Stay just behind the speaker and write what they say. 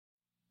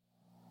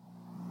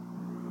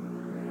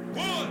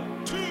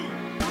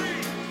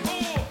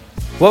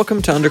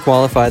Welcome to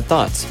Underqualified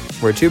Thoughts,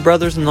 where two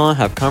brothers-in-law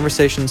have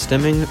conversations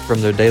stemming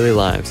from their daily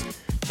lives.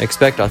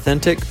 Expect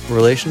authentic,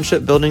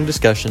 relationship-building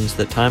discussions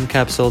that time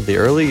capsule the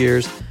early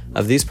years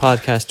of these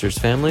podcasters'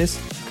 families,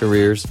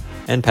 careers,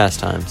 and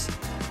pastimes.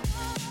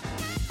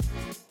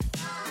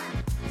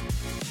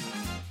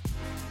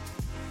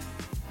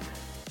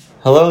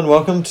 Hello and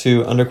welcome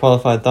to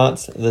Underqualified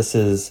Thoughts. This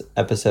is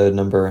episode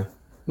number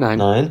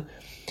 9.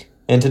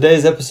 In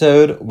today's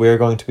episode, we're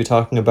going to be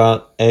talking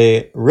about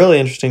a really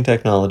interesting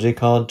technology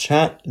called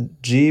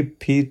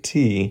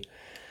ChatGPT.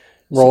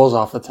 Rolls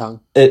off the tongue.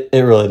 It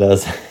really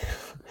does.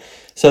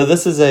 So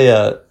this is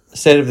a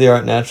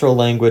state-of-the-art natural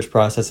language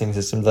processing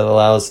system that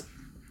allows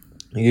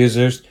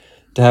users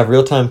to have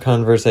real-time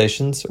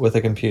conversations with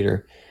a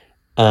computer.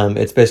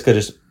 It's basically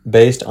just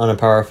based on a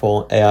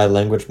powerful AI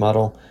language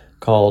model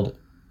called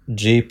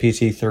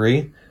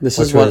GPT-3. This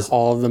is what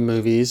all of the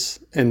movies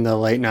in the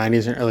late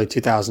 90s and early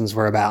 2000s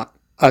were about.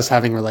 Us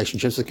having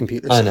relationships with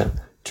computers. I know.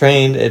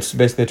 It's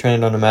basically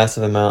trained on a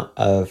massive amount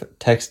of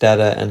text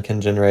data and can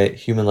generate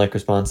human-like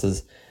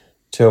responses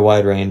to a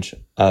wide range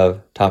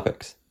of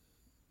topics.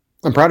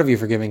 I'm proud of you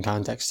for giving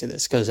context to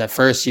this, because at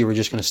first you were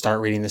just going to start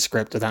reading the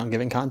script without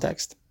giving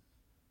context.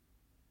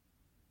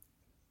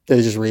 Did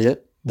you just read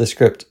it? The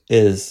script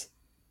is...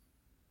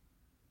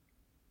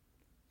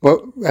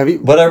 What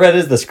I read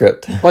is the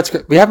script. What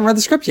script? We haven't read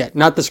the script yet.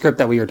 Not the script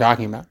that we were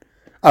talking about.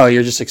 Oh,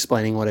 you're just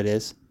explaining what it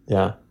is?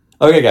 Yeah.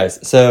 Okay,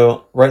 guys.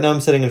 So right now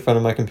I'm sitting in front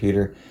of my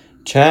computer.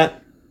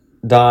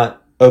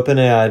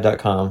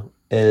 Chat.openai.com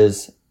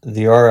is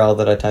the URL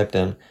that I typed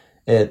in.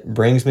 It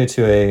brings me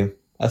to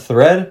a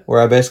thread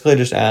where I basically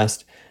just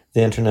asked the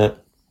internet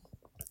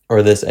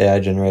or this AI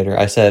generator.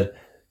 I said,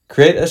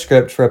 create a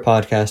script for a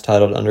podcast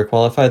titled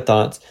Underqualified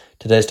Thoughts.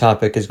 Today's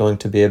topic is going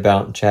to be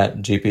about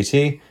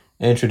ChatGPT.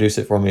 Introduce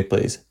it for me,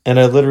 please. And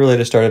I literally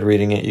just started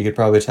reading it. You could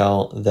probably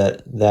tell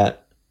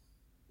that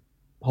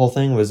whole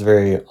thing was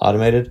very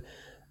automated.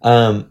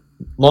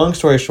 Long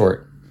story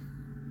short.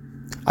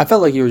 I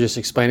felt like you were just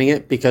explaining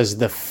it because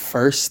the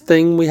first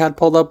thing we had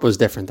pulled up was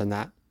different than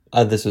that.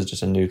 This was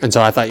just a new... And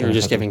so I thought you were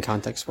just giving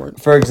context for it.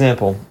 For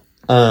example,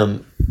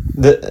 and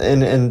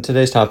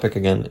today's topic,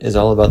 again, is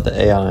all about the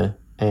AI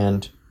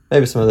and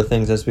maybe some other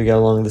things as we go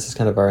along. This is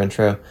kind of our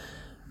intro.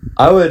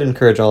 I would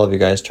encourage all of you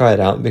guys, try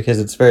it out because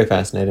it's very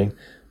fascinating.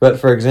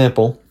 But for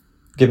example,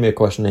 give me a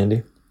question,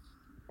 Andy.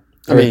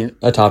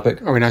 A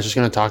topic. Are we not just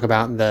going to talk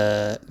about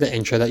the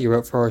intro that you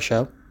wrote for our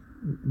show?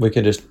 We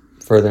could just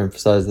further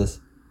emphasize this.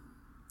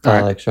 All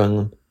right. Like show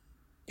them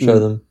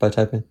by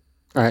typing.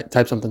 All right,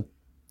 type something.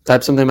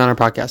 Type something about our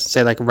podcast.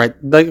 Say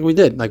write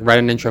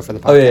an intro for the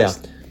podcast. Oh yeah.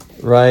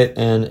 Write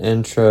an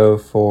intro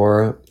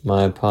for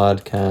my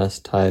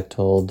podcast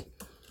titled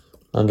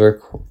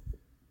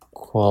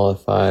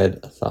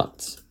Underqualified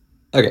Thoughts.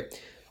 Okay.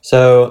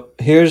 So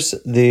here's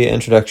the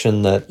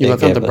introduction that you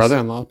left out the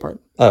brother-in-law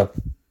part. Oh.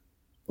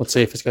 Let's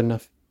see if it's good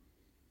enough.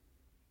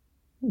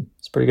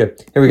 It's pretty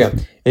good. Here we go.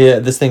 Yeah,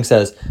 this thing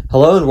says,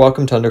 hello and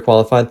welcome to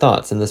Underqualified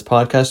Thoughts. In this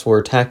podcast,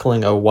 we're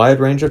tackling a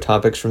wide range of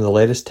topics from the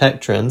latest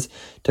tech trends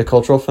to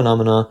cultural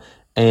phenomena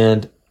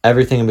and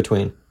everything in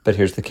between. But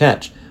here's the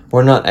catch.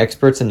 We're not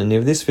experts in any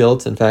of these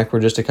fields. In fact, we're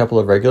just a couple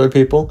of regular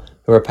people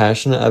who are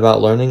passionate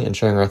about learning and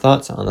sharing our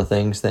thoughts on the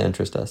things that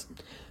interest us.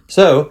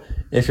 So,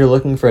 if you're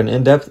looking for an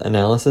in-depth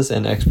analysis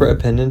and expert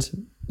opinions,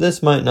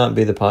 this might not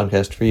be the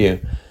podcast for you.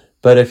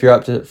 But if you're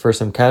up for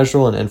some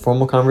casual and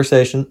informal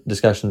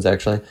discussions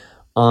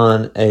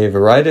on a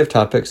variety of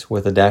topics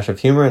with a dash of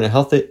humor and a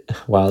healthy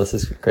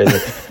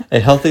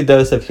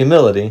dose of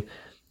humility,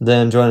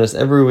 then join us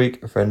every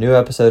week for a new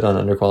episode on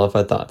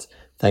Underqualified Thoughts.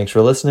 Thanks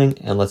for listening,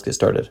 and let's get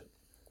started.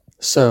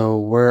 So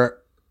we're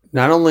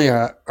not only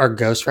our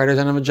ghostwriters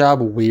out of a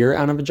job, we're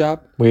out of a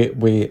job.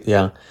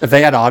 Yeah. If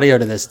they add audio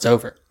to this, it's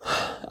over.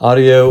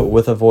 Audio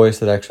with a voice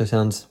that actually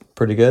sounds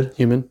pretty good.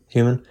 Human.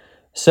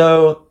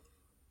 So...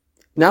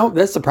 Now,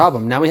 that's the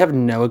problem. Now we have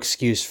no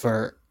excuse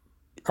for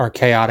our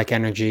chaotic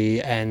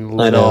energy and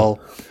little...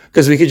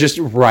 Because we could just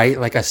write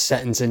like a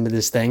sentence into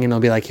this thing and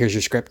it'll be like, here's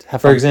your script.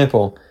 Have fun. For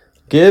example,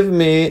 give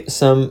me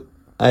some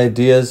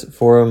ideas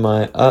for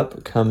my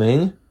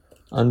upcoming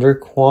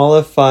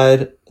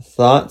Underqualified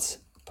Thoughts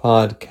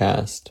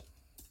podcast.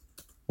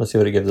 Let's see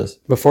what it gives us.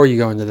 Before you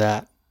go into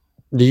that,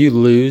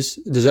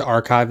 does it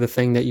archive the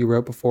thing that you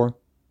wrote before?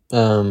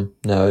 No,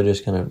 it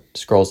just kind of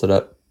scrolls it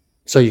up.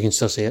 So you can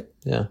still see it?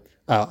 Yeah.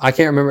 Oh, I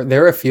can't remember.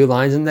 There were a few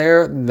lines in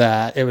there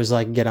that it was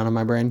like, get out of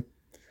my brain.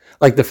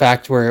 Like the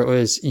fact where it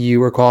was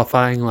you were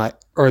qualifying,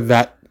 or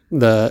that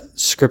the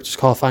script was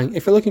qualifying.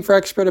 If you're looking for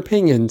expert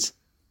opinions,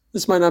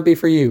 this might not be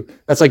for you.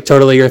 That's like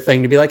totally your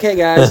thing to be like, hey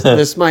guys,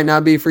 this might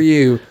not be for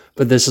you,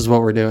 but this is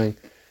what we're doing.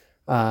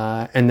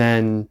 And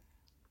then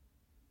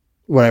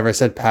whatever I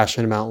said,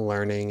 passionate about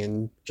learning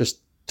and just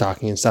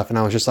talking and stuff. And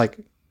I was just like,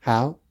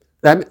 how?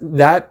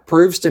 That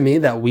proves to me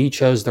that we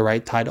chose the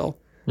right title.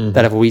 Mm-hmm.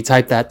 That if we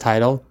type that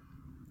title...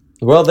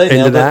 Well, they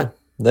nailed it.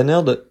 They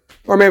nailed it.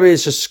 Or maybe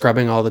it's just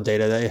scrubbing all the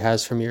data that it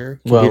has from your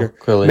computer. Well,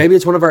 clearly. Maybe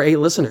it's one of our 8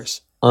 listeners.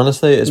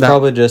 Honestly, it's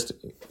probably just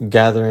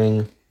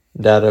gathering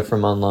data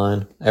from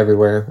online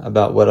everywhere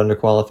about what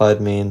underqualified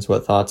means,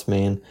 what thoughts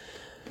mean.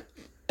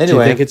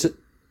 Anyway, do you think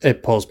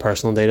it pulls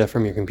personal data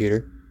from your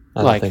computer?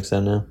 I don't think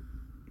so, no.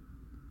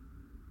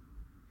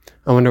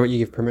 I wonder what you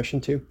give permission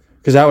to.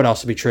 Because that would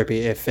also be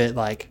trippy if it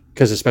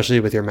because especially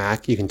with your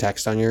Mac, you can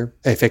text on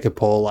if it could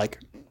pull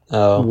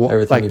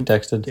everything you've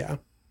texted.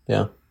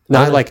 Yeah.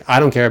 Not I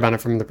don't care about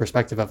it from the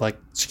perspective of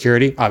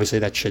security. Obviously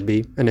that should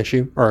be an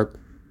issue or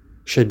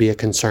should be a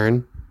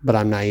concern, but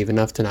I'm naive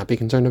enough to not be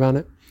concerned about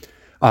it.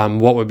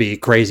 What would be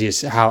crazy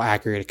is how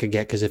accurate it could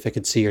get, because if it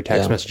could see your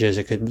text messages,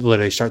 it could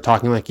literally start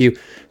talking like you.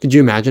 Could you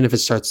imagine if it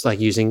starts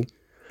using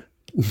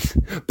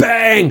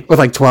bang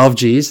with 12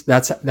 G's?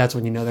 That's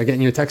when you know they're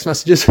getting your text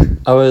messages.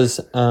 I was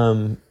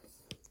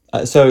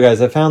so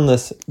guys, I found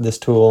this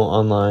tool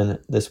online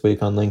this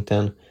week on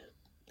LinkedIn,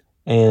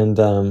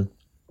 and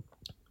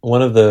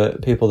one of the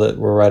people that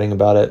were writing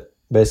about it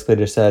basically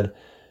just said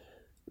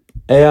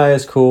AI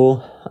is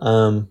cool.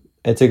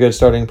 It's a good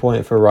starting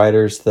point for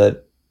writers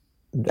that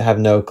have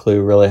no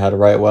clue really how to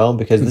write well,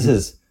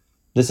 because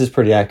this is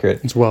pretty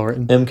accurate. It's well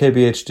written.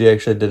 MKBHD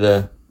actually did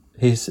a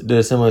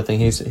similar thing.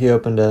 He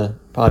opened a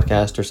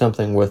podcast or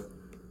something with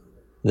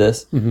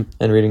this and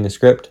reading the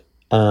script.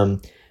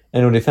 And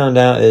what he found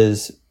out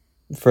is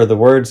for the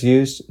words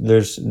used,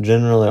 there's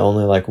generally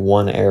only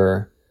one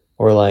error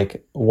or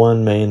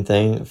one main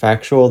thing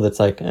factual that's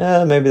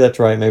maybe that's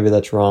right, maybe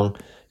that's wrong.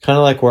 Kind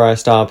of where I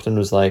stopped and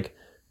was a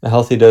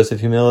healthy dose of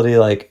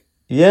humility.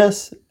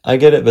 Yes, I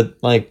get it, but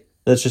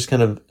that's just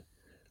kind of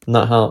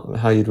not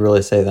how you'd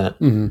really say that.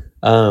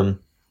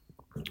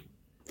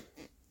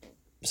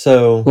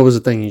 So what was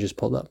the thing you just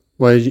pulled up?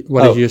 What did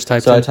you just type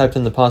in? So I typed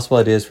in the possible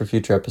ideas for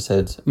future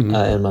episodes in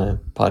my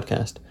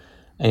podcast,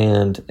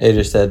 and it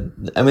just said,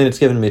 it's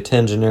given me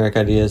 10 generic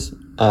ideas.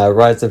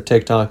 Rise of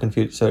TikTok and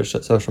future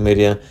social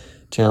media,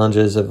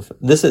 challenges of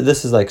this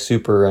is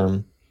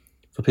super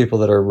for people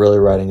that are really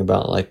writing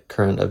about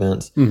current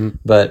events.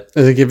 But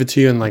does it give it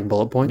to you in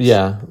bullet points?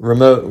 Yeah,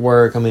 remote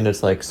work.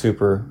 It's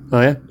super.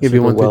 Oh yeah, give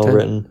you 1 through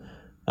 10.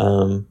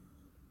 Well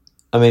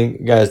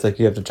written. Guys,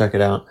 you have to check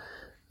it out.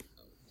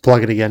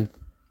 Plug it again.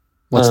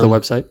 What's the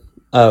website?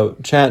 Oh,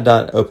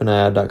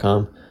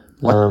 chat.openai.com.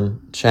 What?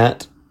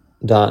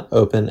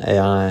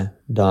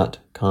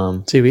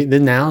 Chat.openai.com. See, the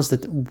nows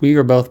that we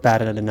are both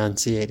bad at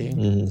enunciating,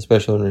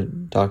 especially when we're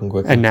talking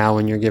quickly. And now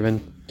when you're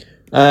given.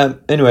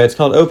 Anyway, it's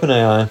called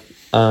OpenAI.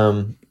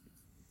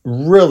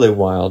 Really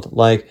wild.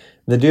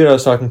 The dude I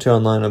was talking to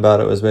online about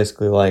it was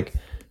basically what's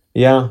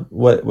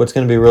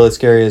going to be really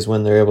scary is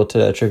when they're able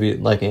to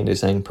attribute, like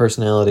Andy's saying,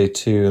 personality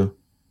to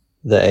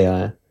the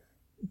AI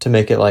to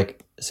make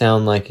it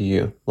sound like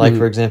you.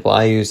 For example,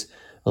 I use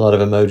a lot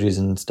of emojis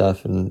and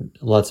stuff and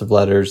lots of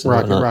letters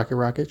and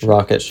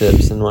rocket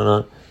ships and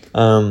whatnot.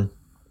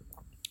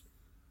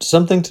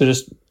 Something to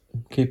just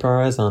keep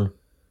our eyes on.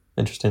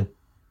 Interesting.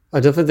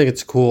 I definitely think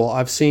it's cool.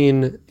 I've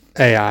seen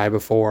AI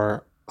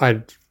before.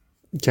 I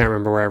can't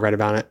remember where I read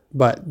about it,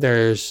 but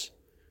there's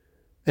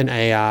an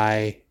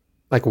AI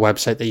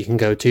website that you can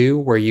go to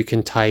where you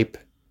can type.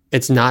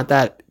 It's not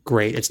that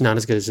great. It's not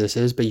as good as this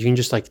is, but you can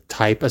just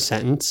type a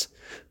sentence.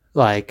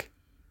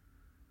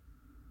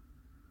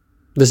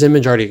 This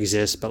image already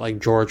exists, but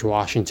George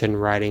Washington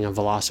riding a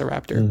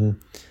velociraptor,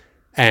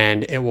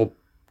 and it will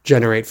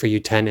generate for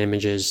you 10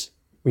 images,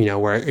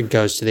 where it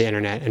goes to the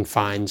internet and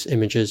finds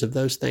images of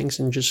those things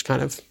and just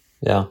kind of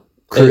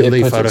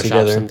crudely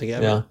photoshops them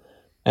together. Yeah.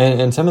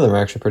 And some of them are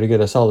actually pretty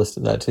good. I saw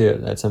that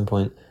too at some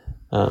point.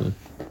 The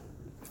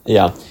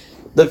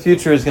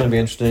future is going to be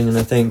interesting, and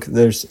I think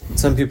there's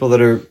some people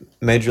that are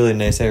majorly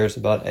naysayers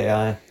about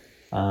AI,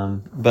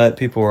 but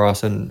people were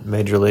also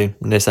majorly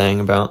naysaying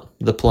about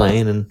the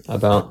plane and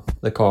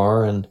about the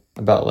car and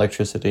about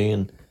electricity.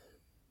 And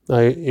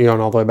you're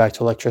going all the way back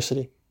to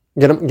electricity.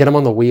 Get them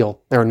on the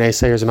wheel. There were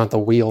naysayers about the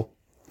wheel.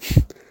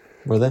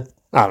 Were they?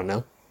 I don't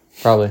know.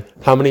 Probably.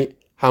 How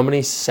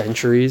many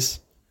centuries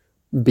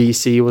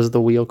BC was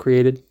the wheel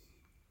created?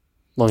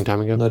 Long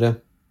time ago. No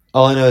idea.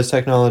 All I know is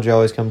technology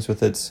always comes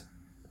with its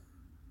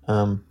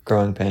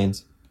growing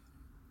pains.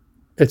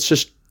 It's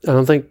just, I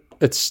don't think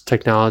it's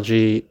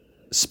technology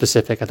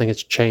specific. I think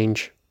it's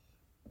change.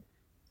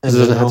 It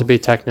doesn't have to be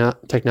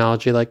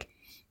technology.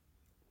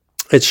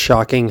 It's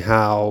shocking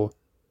how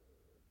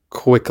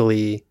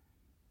quickly,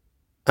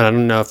 and I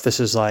don't know if this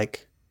is a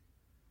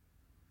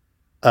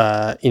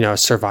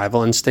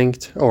survival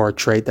instinct or a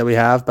trait that we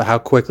have, but how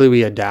quickly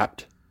we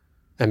adapt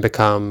and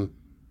become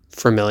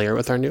familiar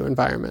with our new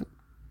environment.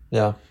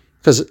 Yeah.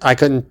 Because I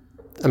can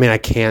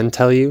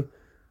tell you,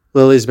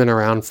 Lily's been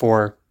around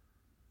for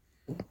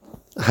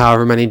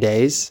however many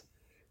days,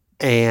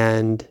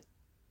 and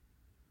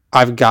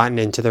I've gotten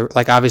into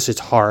obviously it's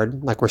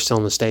hard. We're still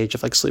in the stage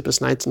of sleepless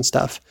nights and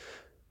stuff,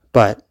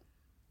 but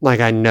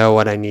I know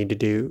what I need to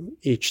do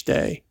each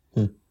day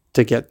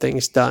to get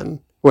things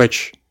done,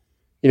 which,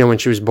 when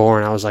she was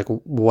born, I was like,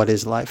 what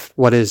is life?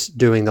 What is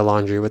doing the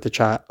laundry with a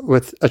child,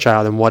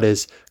 and what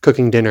is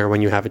cooking dinner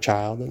when you have a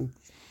child? And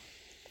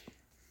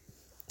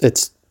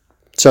it's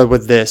so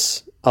with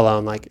this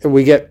alone,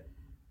 we get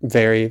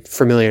very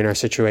familiar in our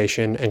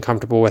situation and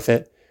comfortable with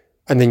it.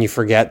 And then you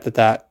forget that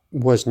that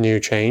was new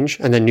change.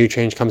 And then new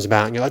change comes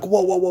about and you're like,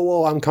 whoa, whoa, whoa,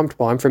 whoa, I'm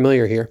comfortable. I'm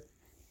familiar here.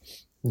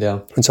 Yeah.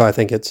 And so I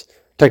think it's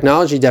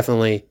technology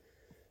definitely,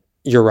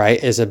 you're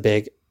right, is a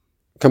big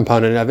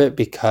component of it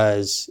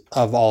because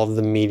of all of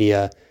the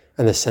media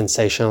and the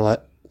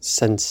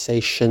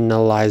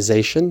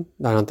sensationalization.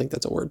 I don't think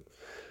that's a word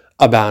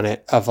about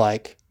it, of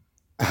like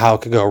how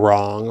it could go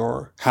wrong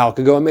or how it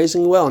could go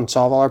amazingly well and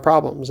solve all our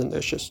problems. And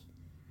there's just,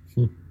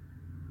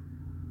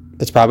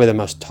 it's probably the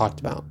most talked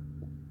about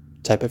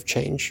type of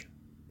change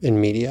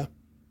in media.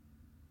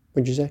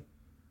 Would you say?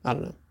 I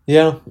don't know.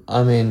 Yeah,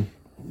 I mean,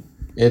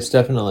 it's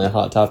definitely a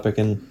hot topic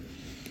in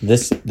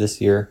this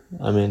year.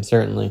 I mean,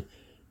 certainly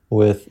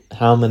with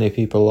how many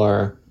people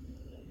are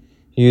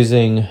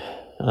using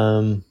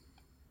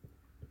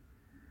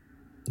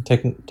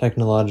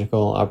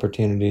technological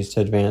opportunities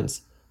to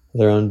advance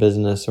their own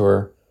business,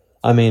 or,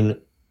 I mean,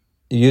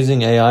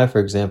 using AI, for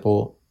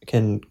example,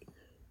 can,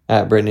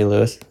 at Brittany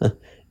Lewis,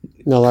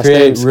 No last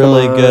create names.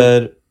 really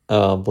good.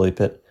 Oh, bleep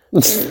it.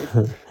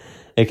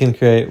 It can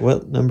create.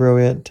 What number are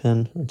we at?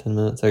 10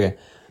 minutes. Okay.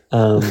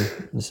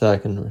 So I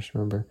can just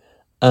remember.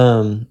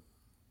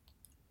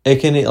 It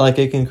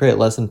can create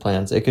lesson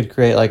plans. It could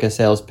create like a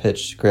sales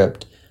pitch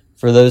script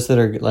for those that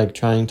are like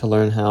trying to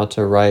learn how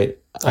to write.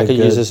 I could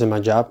use this in my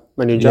job,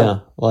 my new job.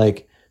 Yeah,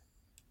 like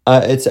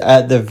it's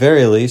at the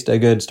very least a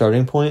good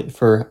starting point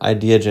for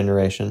idea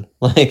generation.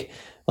 Like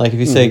if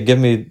you say, give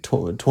me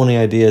 20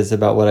 ideas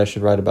about what I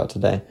should write about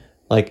today.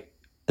 Like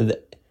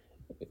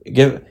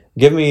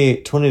give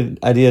me 20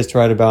 ideas to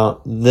write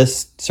about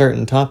this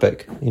certain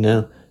topic,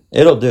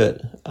 it'll do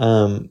it.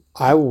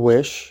 I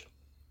wish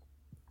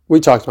we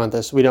talked about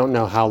this. We don't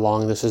know how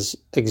long this has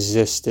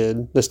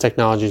existed. This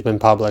technology has been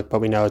public, but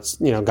we know it's,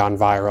 gone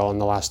viral in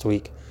the last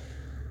week.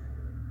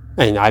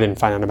 And I didn't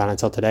find out about it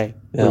until today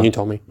when you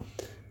told me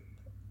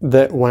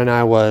that when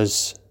I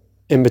was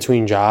in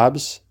between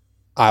jobs,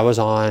 I was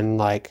on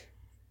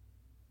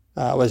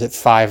was it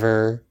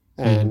Fiverr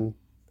and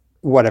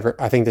whatever.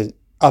 I think the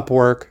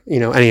Upwork,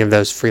 any of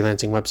those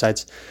freelancing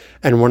websites.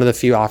 And one of the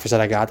few offers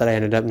that I got that I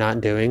ended up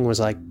not doing was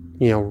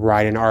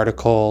write an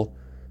article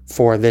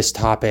for this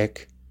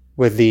topic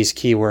with these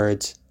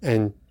keywords.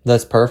 And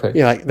that's perfect.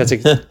 Yeah,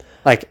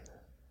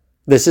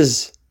 this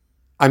is,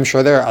 I'm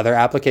sure there are other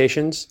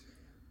applications.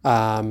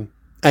 And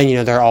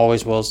there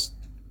always will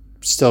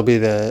still be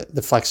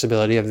the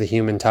flexibility of the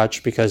human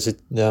touch because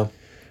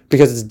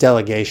it's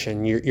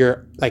delegation.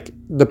 You're like,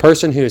 the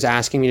person who is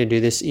asking me to do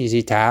this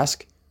easy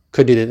task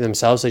could do it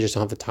themselves. They just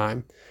don't have the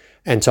time.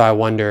 And so I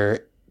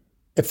wonder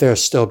if there'll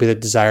still be the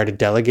desire to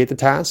delegate the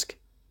task,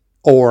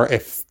 or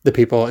if the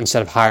people,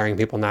 instead of hiring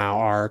people now,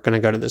 are going to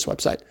go to this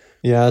website.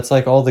 Yeah, it's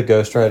like all the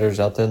ghostwriters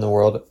out there in the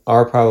world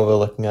are probably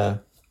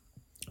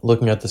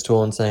looking at this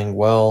tool and saying,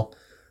 well,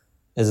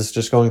 is this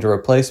just going to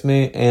replace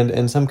me? And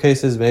in some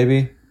cases,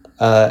 maybe.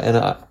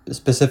 And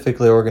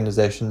specifically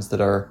organizations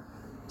that are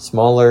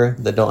smaller,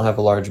 that don't have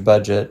a large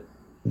budget,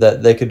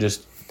 that they could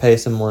just pay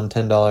someone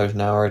 $10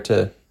 an hour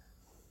to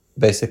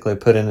basically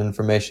put in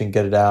information,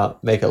 get it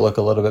out, make it look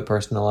a little bit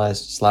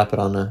personalized, slap it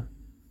on the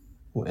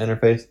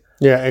interface.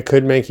 Yeah, it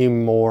could make you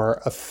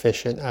more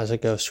efficient as a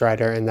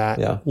ghostwriter in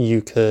that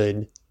you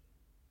could,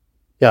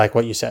 like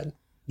what you said,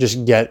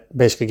 just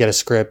basically get a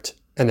script,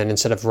 and then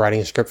instead of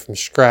writing a script from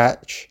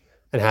scratch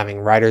and having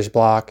writer's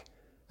block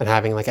and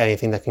having like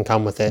anything that can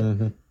come with it,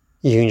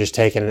 you can just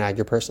take it and add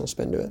your personal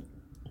spin to it.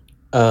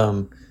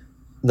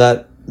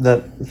 That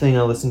thing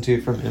I listened to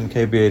from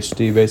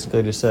MKBHD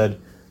basically just said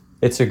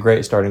it's a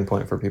great starting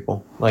point for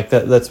people. Like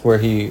that's where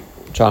he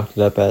chalked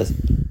it up as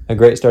a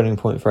great starting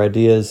point for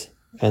ideas,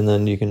 and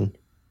then you can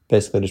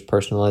basically just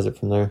personalize it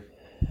from there.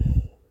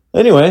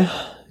 Anyway,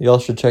 y'all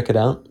should check it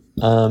out.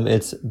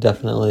 It's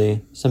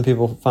definitely, some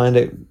people find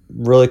it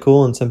really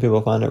cool and some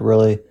people find it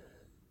really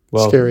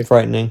scary,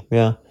 frightening.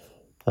 Yeah.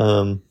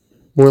 We're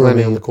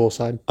landing on the cool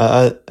side.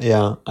 I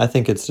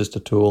think it's just a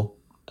tool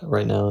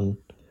right now, and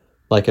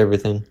like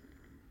everything,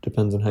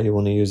 depends on how you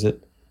want to use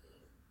it.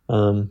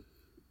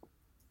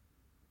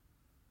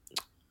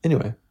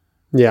 Anyway.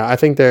 Yeah, I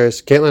think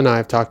Caitlin and I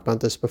have talked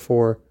about this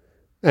before,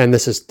 and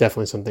this is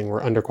definitely something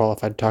we're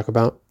underqualified to talk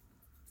about.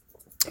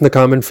 The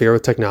common fear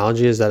with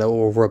technology is that it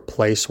will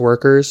replace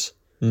workers.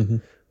 Mm-hmm.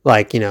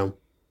 Like,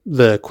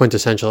 the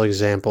quintessential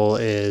example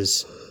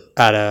is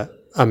at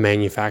a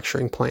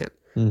manufacturing plant.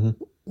 Mm-hmm.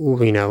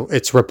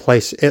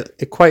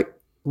 It quite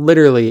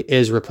literally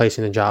is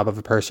replacing the job of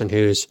a person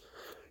who's,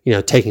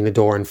 taking the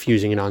door and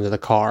fusing it onto the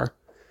car.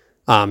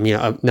 Now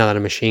that a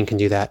machine can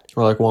do that.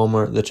 Or like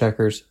Walmart, the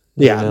checkers.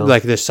 Yeah,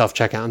 like the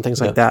self-checkout and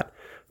things like that.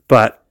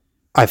 But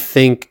I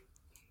think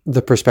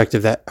the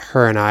perspective that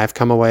her and I have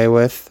come away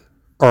with,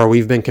 or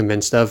we've been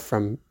convinced of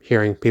from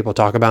hearing people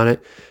talk about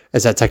it,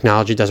 is that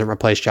technology doesn't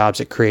replace jobs,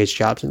 it creates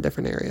jobs in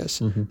different areas.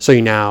 Mm-hmm. So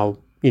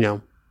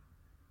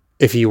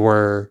if you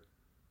were,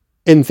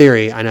 in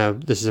theory, I know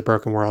this is a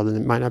broken world and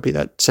it might not be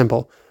that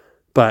simple,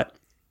 but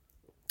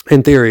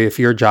in theory, if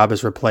your job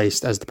is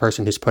replaced as the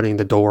person who's putting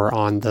the door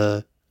on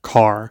the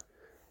car,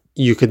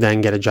 you could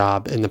then get a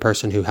job in the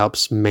person who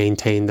helps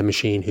maintain the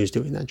machine who's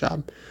doing that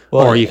job.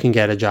 Well, or you can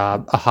get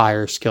a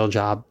higher skill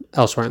job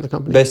elsewhere in the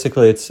company.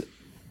 Basically,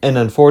 and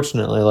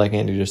unfortunately, like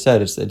Andy just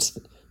said, it's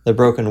the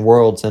broken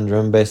world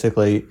syndrome.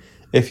 Basically,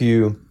 if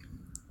you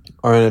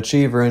are an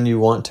achiever and you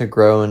want to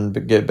grow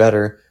and get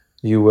better,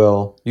 you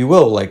will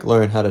like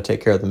learn how to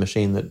take care of the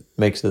machine that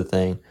makes the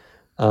thing,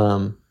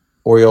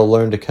 or you'll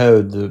learn to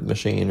code the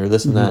machine or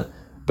this and that.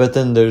 But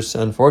then there's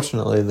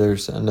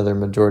another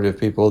majority of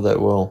people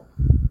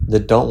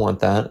that don't want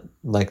that.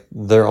 Like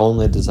their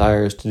only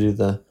desire is to do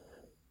the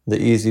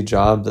easy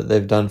job that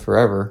they've done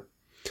forever,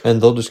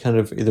 and they'll just kind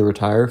of either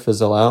retire,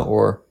 fizzle out,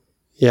 or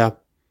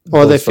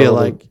they feel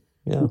like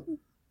yeah.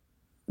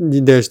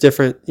 There's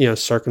different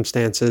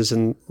circumstances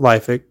in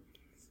life,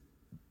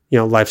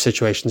 life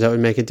situations that would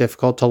make it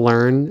difficult to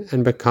learn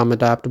and become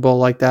adaptable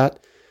like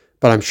that.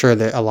 But I'm sure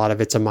that a lot of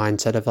it's a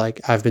mindset of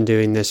like, I've been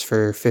doing this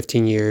for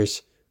 15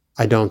 years.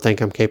 I don't think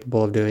I'm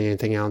capable of doing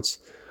anything else.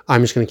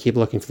 I'm just going to keep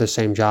looking for the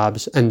same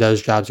jobs, and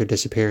those jobs are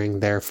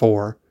disappearing.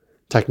 Therefore,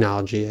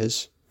 technology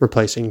is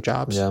replacing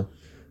jobs. Yeah.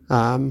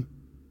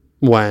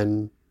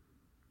 When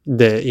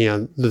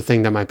the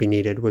thing that might be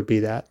needed would be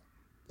that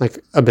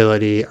like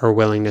ability or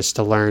willingness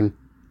to learn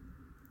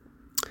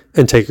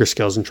and take your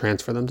skills and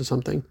transfer them to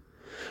something.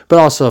 But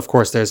also, of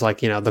course, there's like,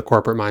 the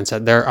corporate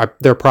mindset.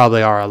 There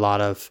probably are a lot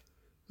of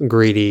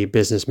greedy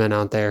businessmen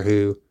out there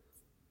who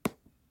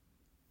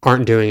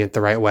aren't doing it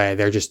the right way.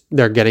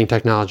 They're getting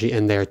technology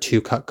in there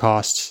to cut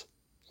costs,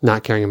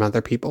 not caring about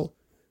their people.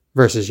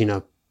 Versus,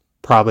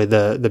 probably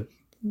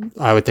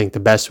I would think the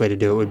best way to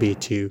do it would be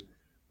to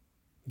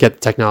get the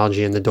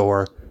technology in the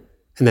door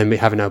and then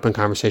have an open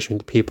conversation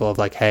with the people of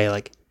like, hey,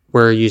 like,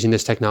 we're using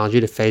this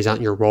technology to phase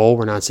out your role.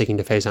 We're not seeking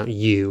to phase out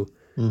you.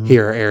 Mm-hmm.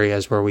 Here are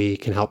areas where we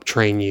can help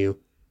train you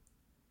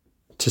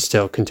to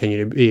still continue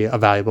to be a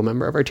valuable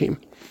member of our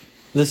team.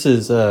 This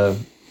is the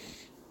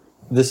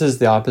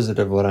opposite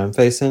of what I'm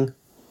facing.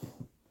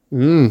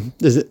 You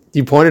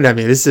pointed at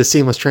me. This is a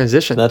seamless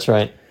transition. That's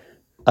right.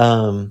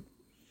 Some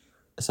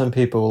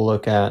people will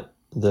look at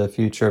the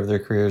future of their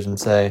careers and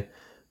say,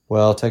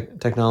 well,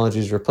 technology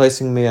is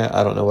replacing me.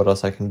 I don't know what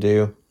else I can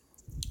do.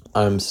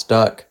 I'm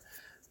stuck.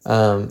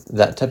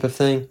 That type of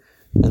thing.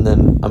 And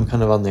then I'm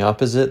kind of on the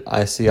opposite.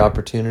 I see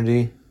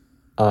opportunity.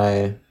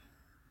 I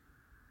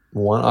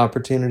want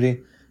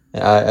opportunity.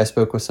 I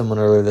spoke with someone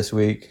earlier this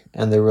week,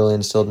 and they really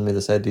instilled in me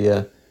this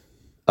idea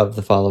of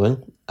the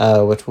following,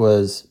 which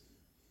was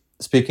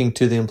speaking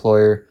to the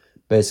employer,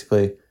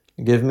 basically,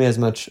 give me as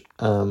much,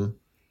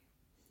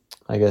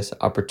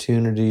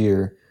 opportunity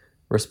or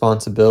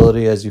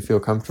responsibility as you feel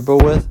comfortable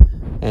with,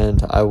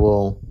 and I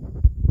will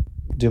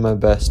do my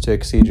best to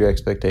exceed your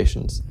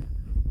expectations.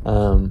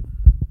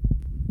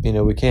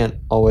 We can't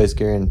always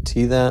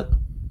guarantee that,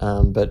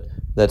 but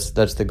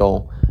that's the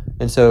goal.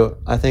 And so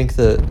I think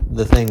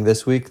the thing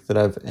this week that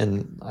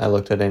I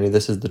looked at Andy,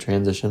 this is the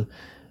transition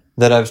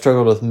that I've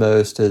struggled with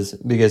most is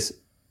because,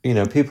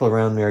 people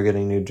around me are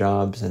getting new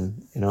jobs,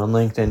 and, on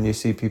LinkedIn you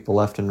see people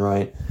left and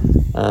right,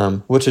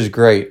 which is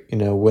great.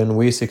 When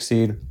we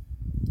succeed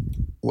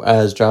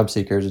as job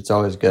seekers, it's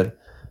always good.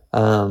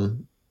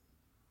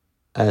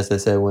 As they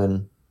say,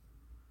 when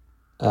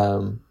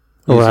you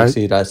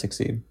succeed, I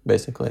succeed,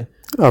 basically.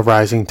 A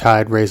rising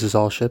tide raises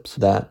all ships.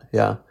 That,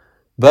 yeah.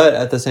 But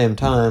at the same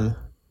time,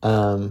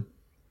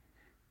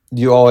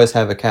 you always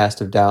have a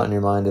cast of doubt in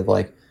your mind of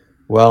like,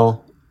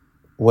 well,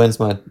 when's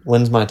my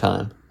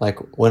time? Like,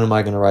 when am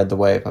I going to ride the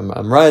wave?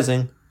 I'm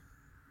rising,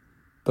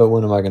 but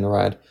when am I going to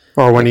ride?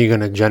 Or when are you going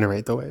to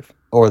generate the wave?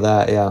 Or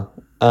that, yeah.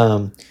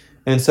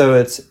 And so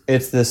it's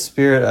this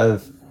spirit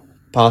of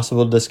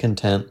possible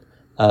discontent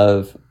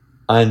of,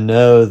 I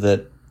know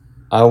that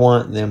I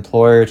want the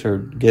employer to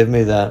give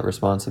me that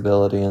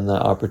responsibility and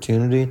that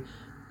opportunity.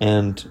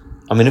 And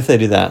I mean, if they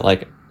do that,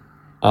 like,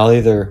 I'll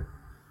either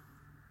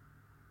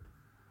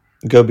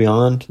go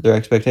beyond their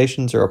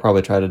expectations, or I'll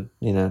probably try to,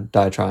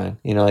 die trying,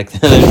 like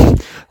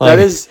that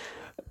is,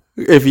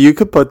 if you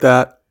could put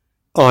that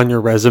on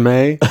your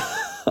resume,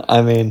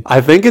 I mean,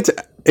 I think it's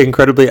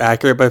incredibly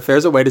accurate, but if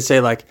there's a way to say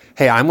like,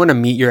 hey, I'm going to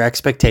meet your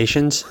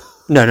expectations.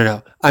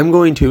 No. I'm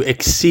going to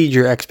exceed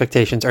your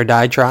expectations or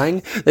die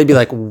trying. They'd be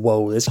like,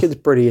 whoa, this kid's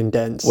pretty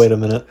intense. Wait a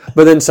minute.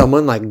 But then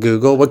someone like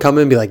Google would come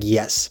in and be like,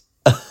 yes,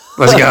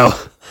 let's go.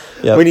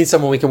 Yep. We need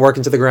someone we can work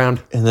into the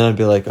ground. And then I'd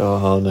be like,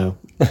 oh no.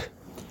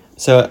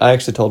 So I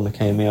actually told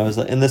McKamey, I was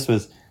like, and this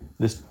was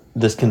this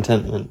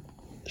discontentment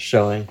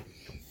showing,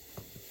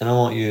 and I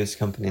won't use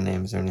company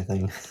names or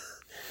anything,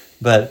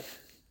 but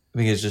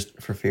because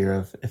just for fear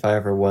of if I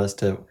ever was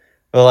to,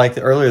 well, like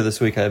earlier this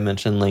week I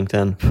mentioned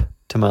LinkedIn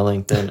to my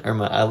LinkedIn,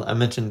 or I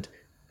mentioned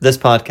this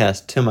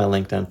podcast to my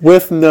LinkedIn.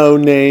 With no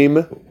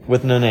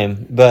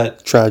name,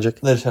 but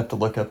tragic. They just have to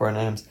look up our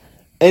names.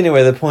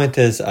 Anyway, the point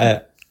is,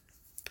 I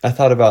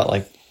thought about,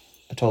 like,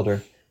 I told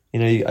her,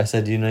 I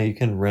said, you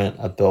can rent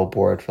a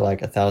billboard for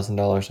like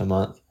 $1,000 a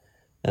month.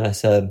 And I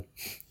said,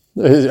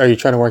 are you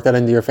trying to work that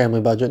into your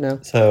family budget now?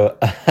 So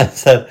I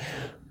said,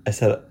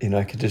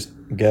 I could just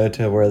go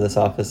to where this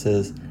office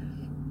is,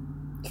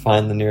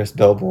 find the nearest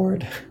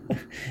billboard,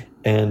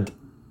 and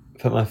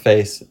put my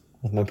face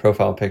with my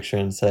profile picture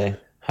and say,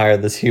 hire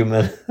this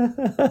human.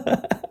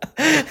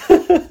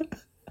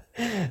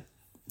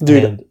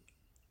 Dude, And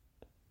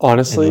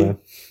honestly, anyway,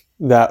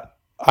 that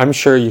I'm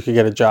sure you could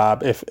get a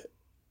job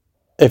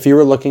if you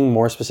were looking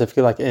more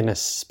specifically, like in a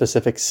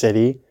specific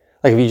city.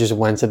 Like if you just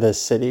went to this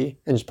city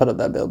and just put up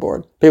that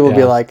billboard, people would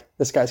be Yeah. like,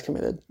 "This guy's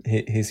committed."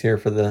 he's here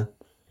for the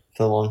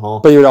long haul.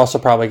 But you would also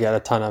probably get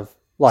a ton of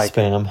like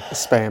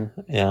Spam.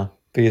 Yeah,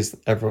 because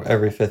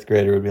every fifth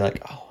grader would be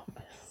like, oh,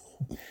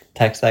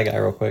 text that guy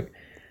real quick.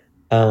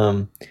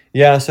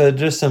 Yeah, so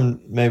just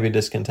some maybe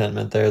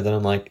discontentment there that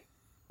I'm like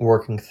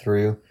working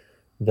through,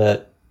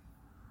 that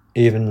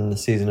even in the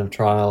season of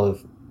trial,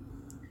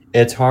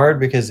 it's hard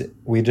because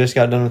we just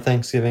got done with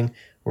Thanksgiving,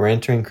 we're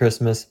entering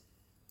Christmas.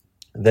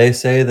 They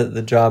say that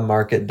the job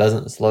market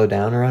doesn't slow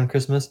down around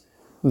Christmas.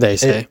 They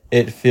say.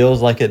 It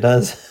feels like it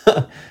does.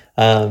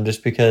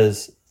 Just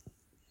because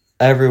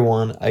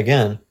everyone,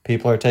 again,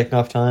 people are taking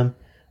off time.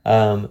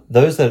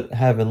 Those that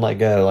have been let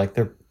go, like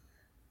they've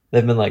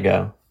been let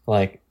go.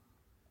 Like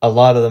a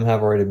lot of them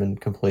have already been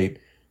complete.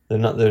 They're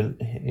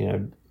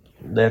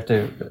they have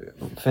to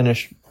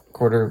finish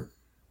quarter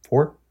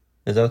 4.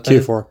 Is that what that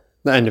is? Q4,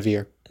 the end of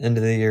year. End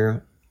of the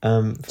year.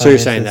 So you're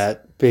saying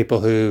that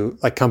people who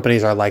like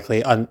companies aren't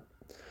likely to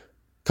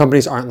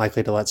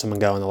let someone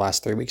go in the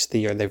last 3 weeks of the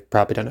year. They've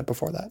probably done it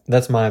before that.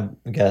 That's my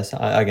guess.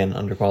 Again,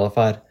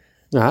 underqualified.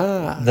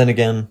 Ah. Then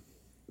again,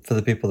 for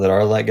the people that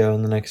are let go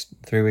in the next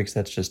 3 weeks,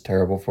 that's just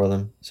terrible for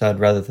them. So I'd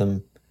rather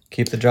them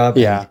keep the job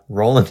and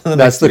roll into the That's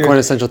next the year.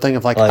 quintessential thing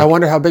of like, I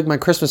wonder how big my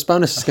Christmas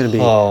bonus is going to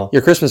be. Oh.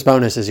 Your Christmas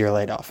bonus is your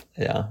laid off.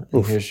 Yeah.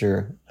 And here's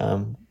your,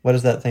 what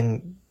is that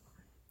thing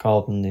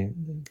called in the...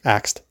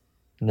 Axed.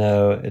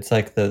 No, it's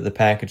like the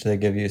package they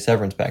give you,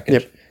 severance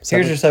package. Yep.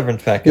 Here's your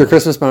severance package. Your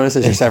Christmas bonus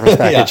is your severance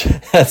package. Yeah,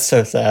 that's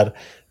so sad.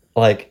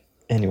 Like,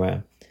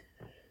 anyway.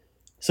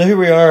 So here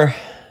we are,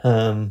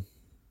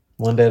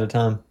 one day at a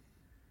time.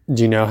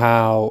 Do you know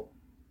how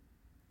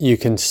you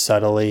can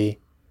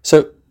subtly...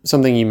 So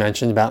something you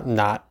mentioned about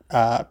not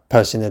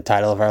posting the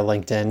title of our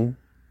LinkedIn,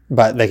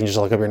 but they can just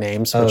look up your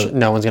names, which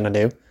no one's going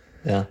to do.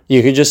 Yeah.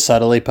 You could just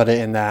subtly put it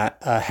in that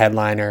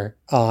headliner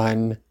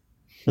on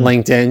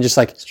LinkedIn, just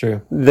like, It's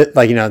true.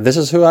 This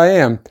is who I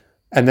am.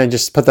 And then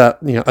just put that,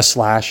 a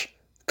slash,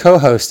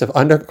 co-host of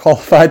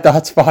Underqualified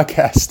Thoughts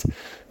podcast.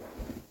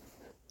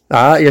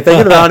 You're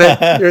thinking about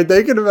it. You're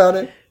thinking about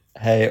it.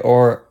 Hey,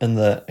 or in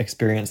the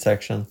experience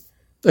section.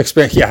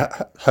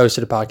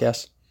 Hosted a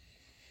podcast.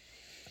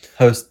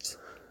 Hosts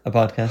a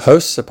podcast.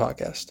 Hosts a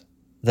podcast.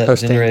 That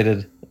Hosting.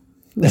 Generated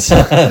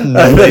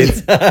no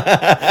leads.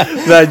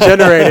 That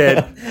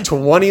generated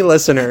 20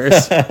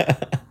 listeners.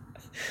 I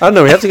don't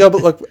know. We have to go,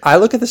 but look, I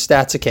look at the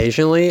stats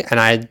occasionally,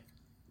 and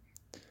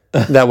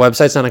that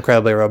website's not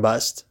incredibly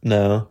robust.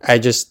 No.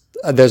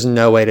 There's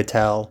no way to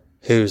tell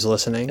who's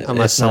listening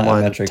unless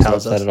someone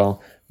tells us at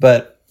all.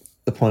 But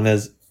the point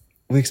is,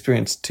 we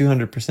experienced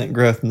 200%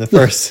 growth in the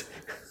first.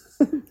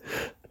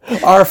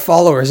 Our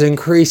followers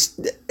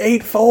increased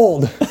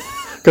 8-fold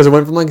because it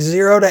went from like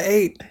 0 to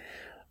 8.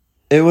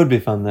 It would be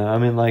fun though. I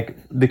mean, like,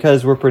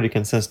 because we're pretty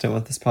consistent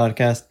with this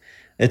podcast,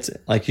 it's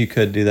like you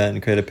could do that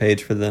and create a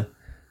page for the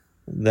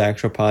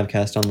actual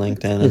podcast on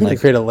LinkedIn and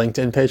like create a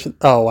LinkedIn page.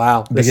 Oh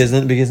wow! Because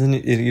then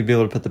you'd be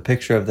able to put the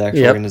picture of the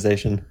actual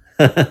organization.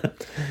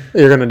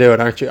 You're gonna do it,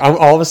 aren't you?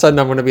 All of a sudden,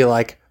 I'm gonna be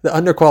like, the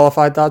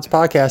Underqualified Thoughts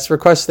podcast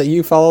requests that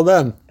you follow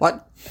them.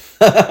 What?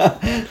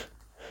 I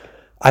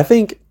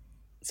think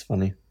it's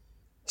funny.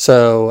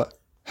 So,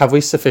 have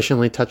we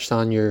sufficiently touched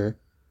on your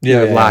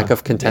lack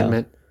of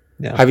contentment?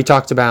 Yeah. Have you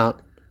talked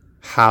about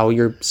how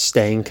you're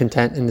staying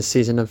content in the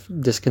season of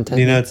discontent?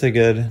 It's a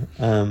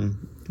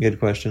good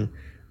question.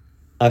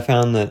 I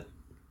found that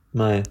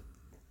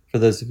for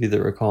those of you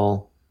that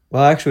recall,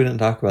 well, actually we didn't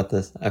talk about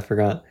this. I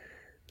forgot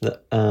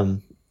that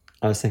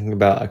I was thinking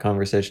about a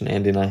conversation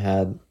Andy and I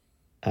had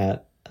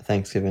at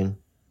Thanksgiving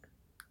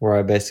where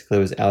I basically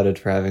was outed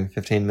for having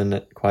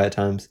 15-minute quiet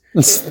times.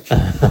 Totally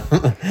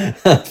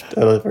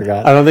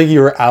forgot. I don't think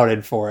you were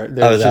outed for it.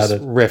 I was just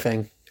outed.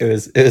 Riffing. It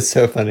was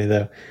so funny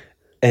though.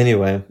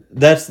 Anyway,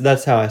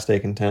 that's how I stay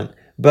content.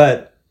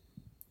 But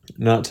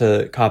not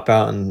to cop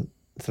out and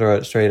throw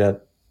it straight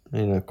at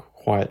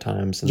quiet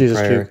times and Jesus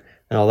prayer Q.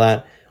 and all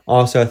that.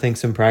 Also, I think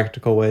some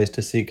practical ways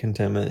to seek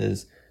contentment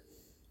is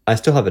I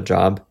still have a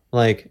job.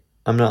 Like,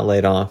 I'm not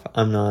laid off.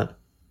 I'm not,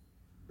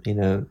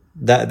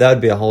 that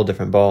would be a whole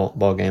different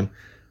ball game.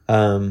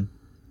 And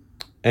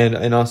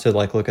also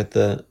like look at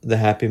the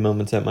happy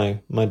moments at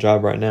my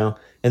job right now.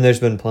 And there's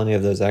been plenty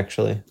of those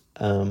actually.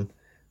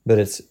 But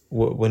it's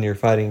when you're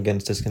fighting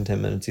against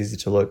discontentment, it's easy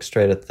to look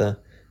straight at the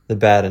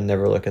bad and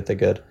never look at the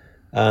good.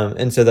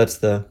 And so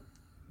that's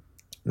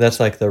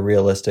like the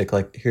realistic,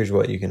 like, here's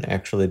what you can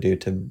actually do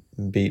to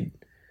beat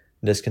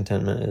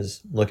discontentment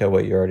is look at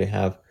what you already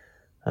have.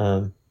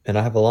 And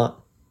I have a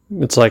lot.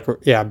 It's like,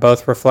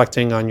 both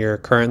reflecting on your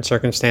current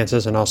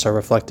circumstances and also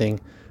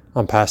reflecting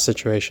on past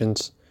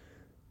situations.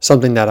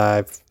 Something that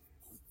I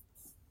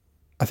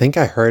think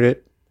I heard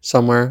it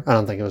somewhere. I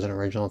don't think it was an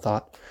original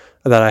thought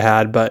that I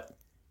had, but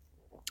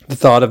the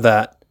thought of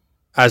that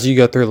as you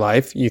go through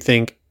life, you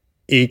think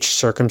each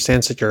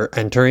circumstance that you're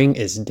entering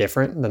is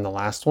different than the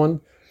last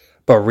one,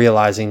 but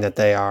realizing that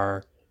they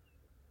are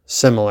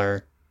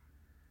similar.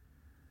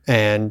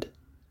 And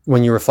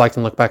when you reflect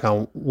and look back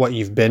on what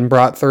you've been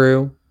brought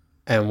through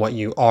and what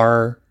you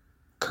are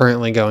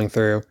currently going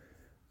through,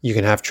 you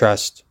can have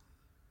trust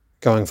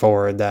going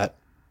forward that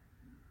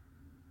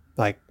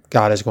like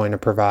God is going to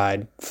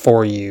provide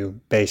for you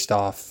based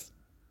off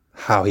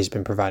how he's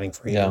been providing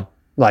for you. Yeah.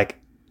 Like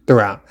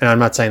throughout. And I'm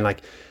not saying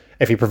like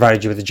if he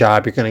provided you with a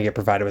job, you're going to get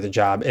provided with a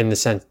job in the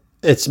sense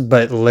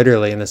but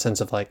literally in the sense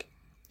of like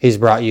he's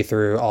brought you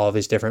through all of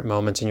these different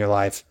moments in your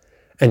life.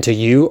 And to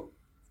you,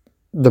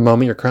 the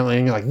moment you're currently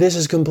in, you're like, this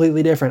is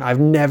completely different. I've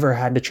never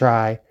had to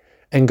try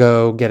and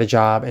go get a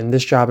job in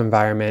this job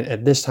environment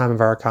at this time of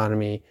our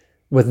economy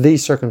with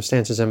these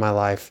circumstances in my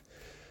life.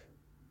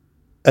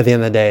 At the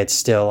end of the day, it's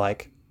still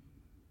like,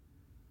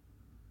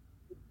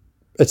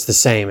 it's the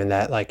same in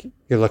that like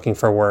you're looking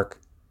for work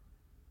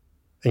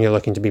and you're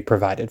looking to be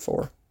provided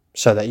for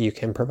so that you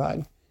can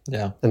provide.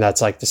 Yeah. And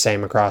that's like the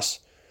same across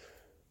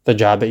the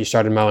job that you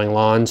started mowing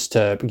lawns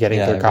to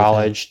getting through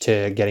college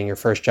to getting your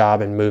first job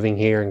and moving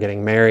here and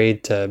getting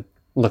married to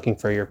looking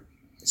for your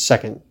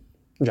second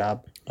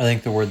job. I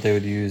think the word they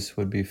would use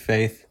would be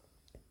faith.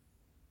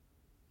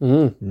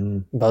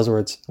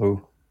 Buzzwords.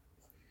 Oh,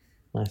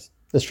 nice.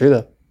 That's true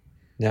though.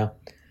 Yeah.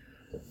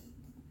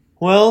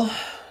 Well,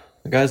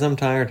 guys, I'm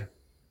tired.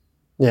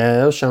 Yeah,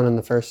 that was shown in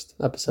the first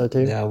episode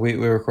too. Yeah, we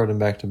recorded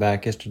back to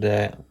back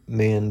yesterday.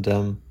 Me and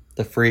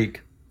the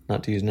freak,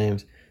 not to use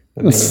names,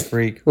 but me and the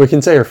freak. We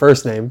can say her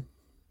first name.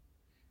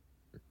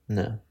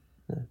 No.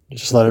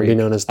 Just let her be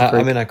known as the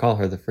freak. I mean, I call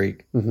her the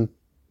freak in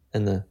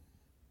the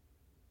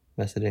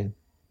messaging.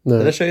 No.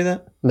 Did I show you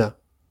that? No.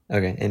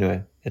 Okay.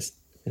 Anyway,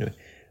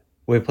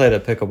 we played a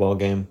pickleball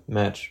game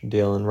match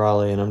deal in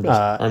Raleigh, and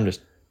I'm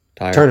just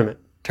tired.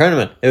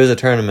 Tournament. It was a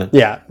tournament.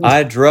 Yeah.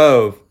 I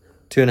drove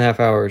 2.5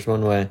 hours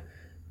one way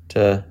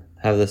to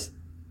have this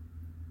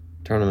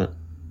tournament.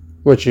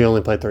 Which you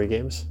only played 3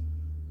 games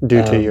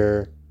due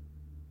to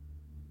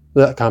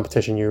the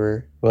competition you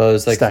were it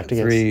was like stacked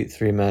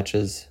three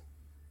matches.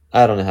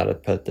 I don't know how to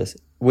put this.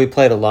 We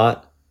played a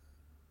lot,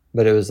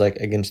 but it was like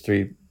against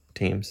 3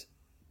 teams.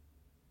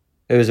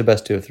 It was a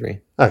best 2 of 3.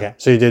 Okay,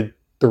 so you did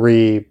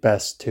 3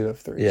 best 2 of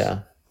 3.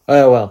 Yeah.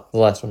 Oh well, the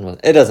last one was.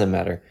 It doesn't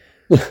matter.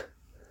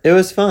 It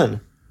was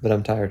fun, but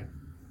I'm tired.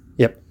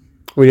 Yep.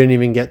 We didn't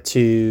even get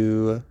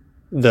to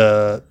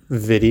the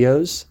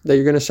videos that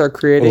you're going to start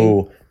creating.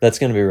 Oh, that's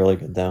going to be really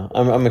good though.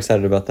 I'm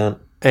excited about that.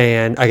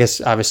 And I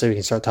guess obviously we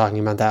can start talking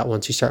about that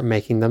once you start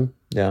making them.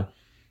 Yeah.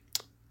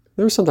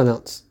 There was something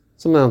else.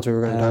 Something else we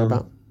were going to talk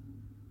about.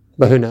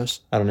 But who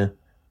knows? I don't know.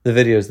 The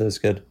videos, that was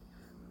good.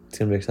 It's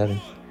going to be exciting.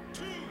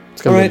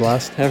 It's going to be a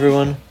blast.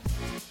 Everyone.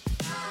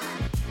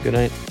 Good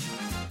night.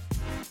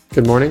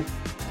 Good morning.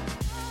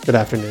 Good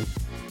afternoon.